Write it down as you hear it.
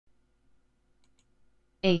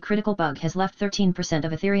A critical bug has left 13%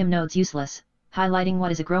 of Ethereum nodes useless, highlighting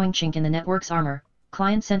what is a growing chink in the network's armor: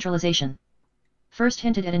 client centralization. First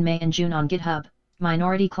hinted at in May and June on GitHub,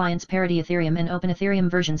 minority clients parody Ethereum and Open Ethereum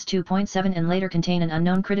versions 2.7 and later contain an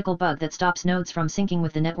unknown critical bug that stops nodes from syncing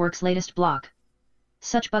with the network's latest block.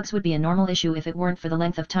 Such bugs would be a normal issue if it weren't for the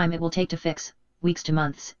length of time it will take to fix, weeks to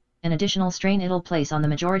months, an additional strain it'll place on the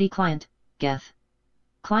majority client, Geth.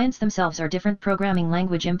 Clients themselves are different programming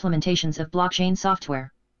language implementations of blockchain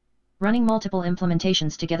software. Running multiple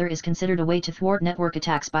implementations together is considered a way to thwart network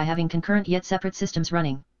attacks by having concurrent yet separate systems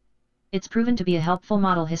running. It's proven to be a helpful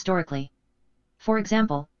model historically. For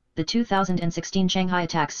example, the 2016 Shanghai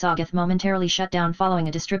attacks saw Geth momentarily shut down following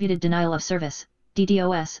a distributed denial of service,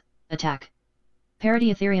 DDoS, attack.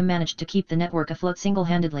 Parity Ethereum managed to keep the network afloat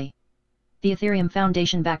single-handedly. The Ethereum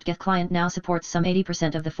Foundation-backed Geth client now supports some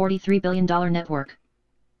 80% of the $43 billion network.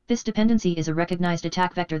 This dependency is a recognized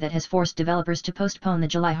attack vector that has forced developers to postpone the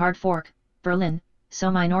July hard fork, Berlin,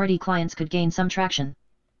 so minority clients could gain some traction.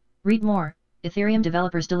 Read more: Ethereum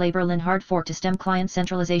developers delay Berlin hard fork to stem client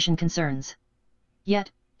centralization concerns.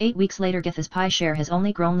 Yet, 8 weeks later Geth's Pi share has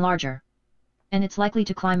only grown larger. And it's likely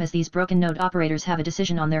to climb as these broken node operators have a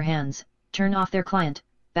decision on their hands: turn off their client,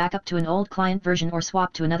 back up to an old client version or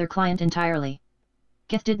swap to another client entirely.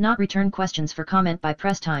 Geth did not return questions for comment by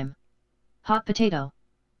press time. Hot potato.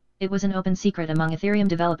 It was an open secret among Ethereum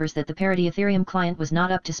developers that the parity Ethereum client was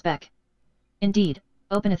not up to spec. Indeed,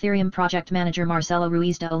 Open Ethereum project manager Marcelo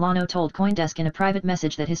Ruiz de Olano told CoinDesk in a private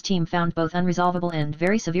message that his team found both unresolvable and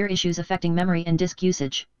very severe issues affecting memory and disk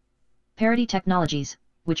usage. Parity Technologies,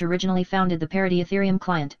 which originally founded the parity Ethereum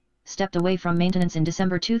client, stepped away from maintenance in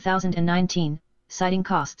December 2019, citing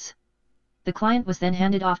costs. The client was then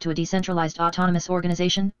handed off to a decentralized autonomous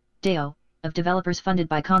organization, DAO, of developers funded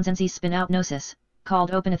by Consensus spin-out Gnosis,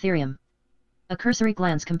 called Open Ethereum. A cursory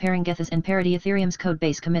glance comparing Geth's and parity Ethereum's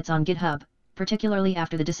codebase commits on GitHub, particularly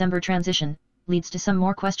after the December transition, leads to some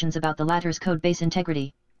more questions about the latter's codebase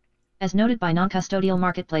integrity. As noted by non-custodial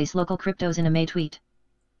marketplace Local Cryptos in a May tweet.